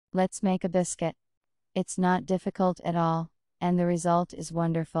Let's make a biscuit. It's not difficult at all, and the result is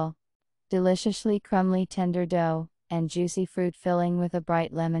wonderful. Deliciously crumbly tender dough, and juicy fruit filling with a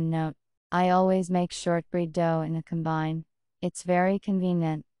bright lemon note. I always make shortbread dough in a combine. It's very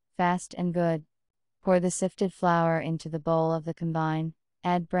convenient, fast and good. Pour the sifted flour into the bowl of the combine.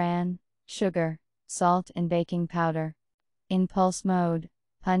 Add bran, sugar, salt and baking powder. In pulse mode,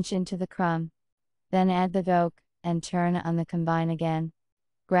 punch into the crumb. Then add the yolk, and turn on the combine again.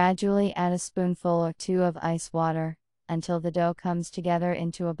 Gradually add a spoonful or two of ice water, until the dough comes together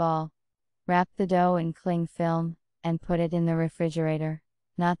into a ball. Wrap the dough in cling film, and put it in the refrigerator,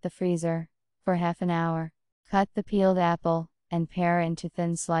 not the freezer, for half an hour. Cut the peeled apple and pear into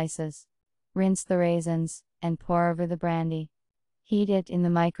thin slices. Rinse the raisins, and pour over the brandy. Heat it in the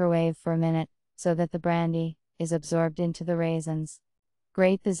microwave for a minute, so that the brandy is absorbed into the raisins.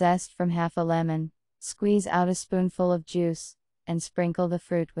 Grate the zest from half a lemon, squeeze out a spoonful of juice, and sprinkle the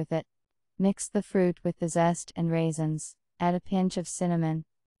fruit with it. Mix the fruit with the zest and raisins, add a pinch of cinnamon.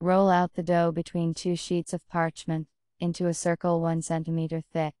 Roll out the dough between 2 sheets of parchment, into a circle 1 centimeter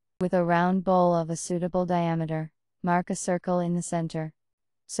thick. With a round bowl of a suitable diameter, mark a circle in the center.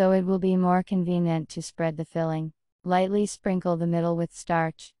 So it will be more convenient to spread the filling. Lightly sprinkle the middle with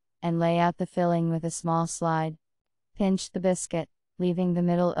starch, and lay out the filling with a small slide. Pinch the biscuit, leaving the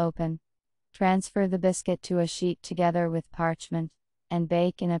middle open. Transfer the biscuit to a sheet together with parchment, and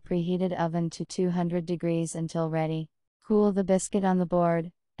bake in a preheated oven to 200 degrees until ready. Cool the biscuit on the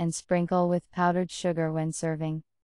board, and sprinkle with powdered sugar when serving.